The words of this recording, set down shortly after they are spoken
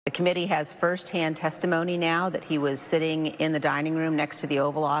The committee has firsthand testimony now that he was sitting in the dining room next to the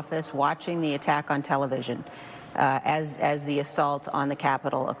Oval Office watching the attack on television as the assault on the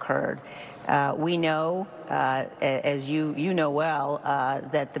Capitol occurred. We know, as you know well,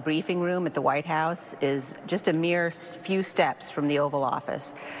 that the briefing room at the White House is just a mere few steps from the Oval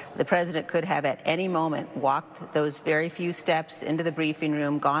Office. The president could have at any moment walked those very few steps into the briefing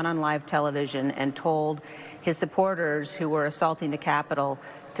room, gone on live television, and told his supporters who were assaulting the Capitol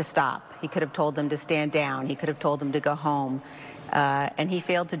to stop. He could have told them to stand down. He could have told them to go home. And he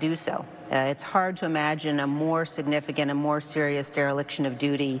failed to do so. It's hard to imagine a more significant and more serious dereliction of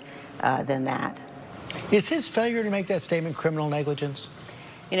duty than that. Is his failure to make that statement criminal negligence?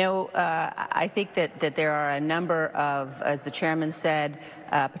 You know, I think that there are a number of, as the chairman said,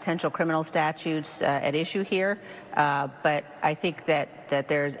 potential criminal statutes at issue here. But I think that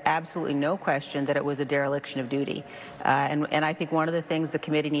there's absolutely no question that it was a dereliction of duty. And I think one of the things the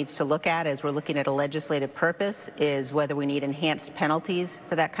committee needs to look at as we're looking at a legislative purpose is whether we need enhanced penalties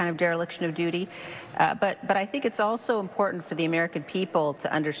for that kind of dereliction of duty. But I think it's also important for the American people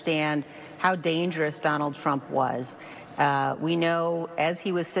to understand how dangerous Donald Trump was. We know as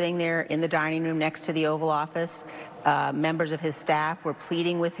he was sitting there in the dining room next to the Oval Office, members of his staff were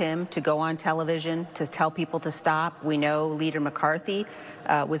pleading with him to go on television, to tell people to stop. We know Leader McCarthy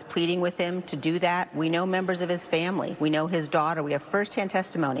was pleading with him to do that. We know members of his family. We know his daughter. We have firsthand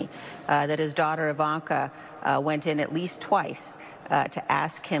testimony that his daughter Ivanka went in at least twice to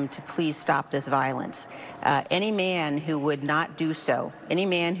ask him to please stop this violence. Any man who would not do so, any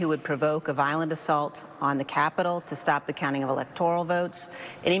man who would provoke a violent assault on the Capitol to stop the counting of electoral votes,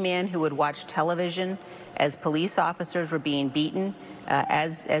 any man who would watch television as police officers were being beaten,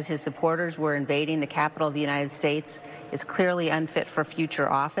 as his supporters were invading the Capitol of the United States, is clearly unfit for future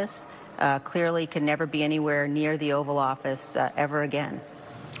office, clearly can never be anywhere near the Oval Office ever again.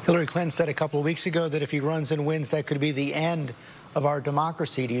 Hillary Clinton said a couple of weeks ago that if he runs and wins, that could be the end of our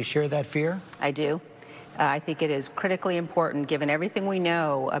democracy. Do you share that fear? I do. I think it is critically important, given everything we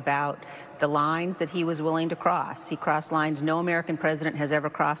know about the lines that he was willing to cross. He crossed lines no American president has ever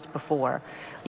crossed before.